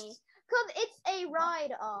for me. Because it's a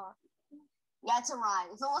ride off. Yeah, it's a ride.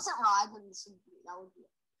 If it wasn't ride, then that would be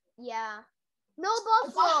it. Yeah. No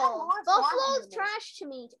buffalo. Buffalo's trash to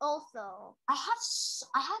me also. I had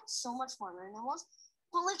so much fun in animals.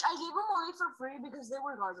 But like I gave them away for free because they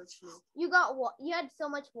were garbage to me. You got what? You had so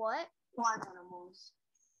much what? Farm animals.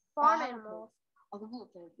 Farm animals. I'll give you a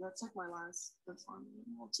pig. That's like my last good farm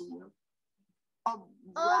animal to you.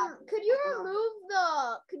 Could you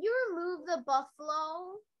remove the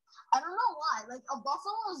buffalo? I don't know why. Like a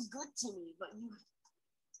buffalo is good to me, but you.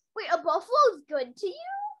 Wait, a buffalo's good to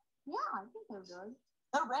you? Yeah, I think they're good.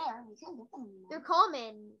 They're rare. You can't get them anymore. They're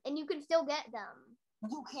common, and you can still get them.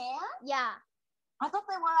 You can? Yeah. I thought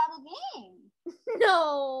they were out of game.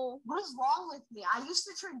 No. What is wrong with me? I used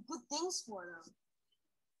to trade good things for them.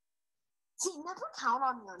 See, never count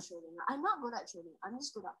on me on trading. I'm not good at trading. I'm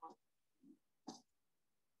just good at fun.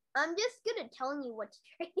 I'm just good at telling you what to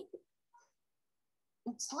trade.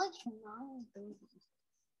 It's like 9:30.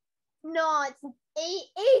 No, it's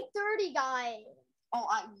 8:30, guys. Oh,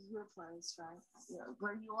 your place, right? Yeah,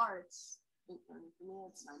 where you are, it's 8:30. For me,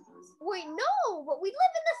 it's 9:30. Wait, no, but we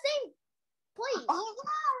live in the same place. Oh,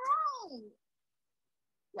 yeah, right.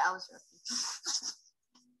 Yeah, I was joking.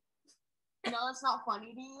 No, it's not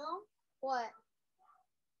funny to you. What?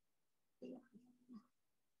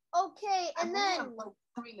 Okay, and then I'm like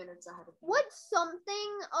 3 minutes ahead of you. what's something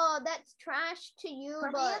that's trash to you?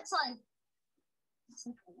 For me, it's like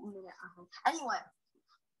a minute ahead. Anyway.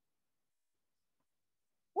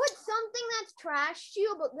 What's something that's trash to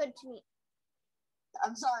you but good to me?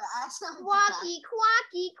 I'm sorry, I accidentally. Quacky,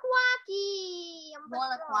 quacky, quacky. You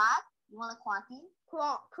want a quack? You want a quacky?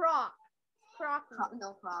 Croc.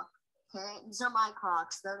 No croc. Okay, these are my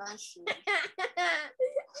Crocs. They're nice shoes.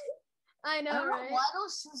 I know, I don't know right? why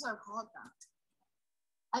those shoes are called that.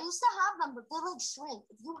 I used to have them, but they like shrink.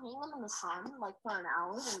 If you hang them in the sun, like for an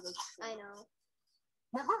hour, they like shrink. I know.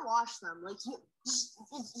 Never wash them. Like you're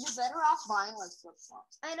better off buying like flip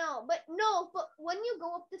flops. I know, but when you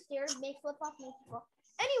go up the stairs, make flip flops, make flip flops.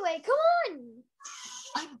 Anyway, come on.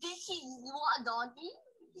 I'm thinking, you want a donkey?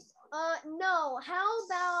 No. How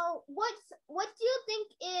about what do you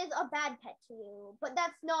think is a bad pet to you? But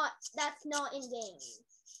that's not in game.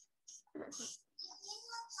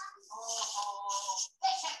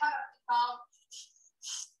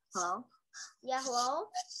 Hello? Yeah, hello?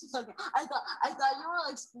 Okay. I thought you were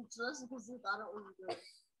like speechless because you thought it was good.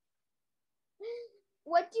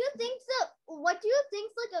 What do you think's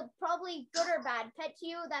like a probably good or bad pet to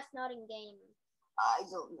you that's not in game? I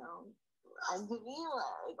don't know. I'm thinking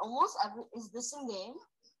like almost every. Is this in game?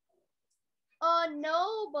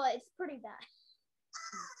 No, but it's pretty bad.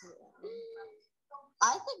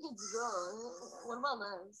 I think it's good. What about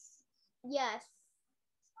this? Yes.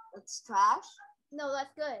 It's trash? No,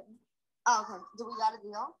 that's good. Oh, okay. Do we got a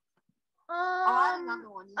deal? I'll add another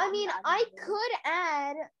one. I mean, I could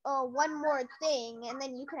add one more thing, and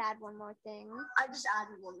then you could add one more thing. I just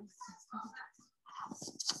added one. I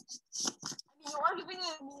mean, you are giving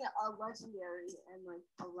me a legendary and like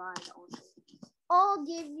a ride also. I'll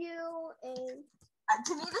give you a.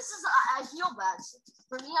 To me, this is. I feel bad.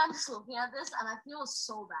 For me, I'm just looking at this, and I feel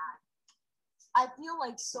so bad. I feel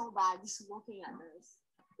like so bad just looking at this.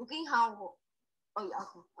 Looking how. Oh yeah.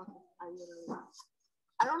 Okay.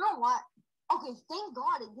 I don't know why. Okay, thank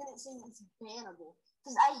God it didn't say it's bannable.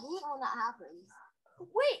 Because I hate when that happens.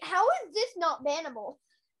 Wait, how is this not bannable?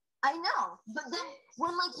 I know. But then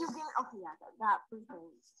when like you get okay, yeah, that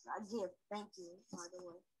freaking gift, thank you, by the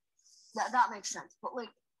way. That makes sense. But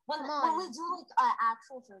like when we do like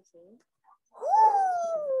actual searching.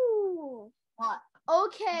 Woo! What?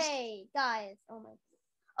 Okay, guys. Oh my.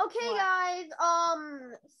 Okay, what? guys.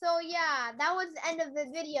 So yeah, that was the end of the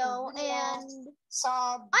video, and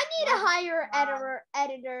I need a higher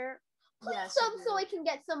editor. Yes, so I can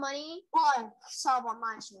get some money. Sub on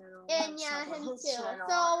my channel. And yeah, him too. So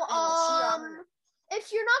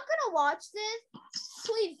if you're not gonna watch this,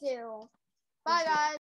 please do. Bye, guys.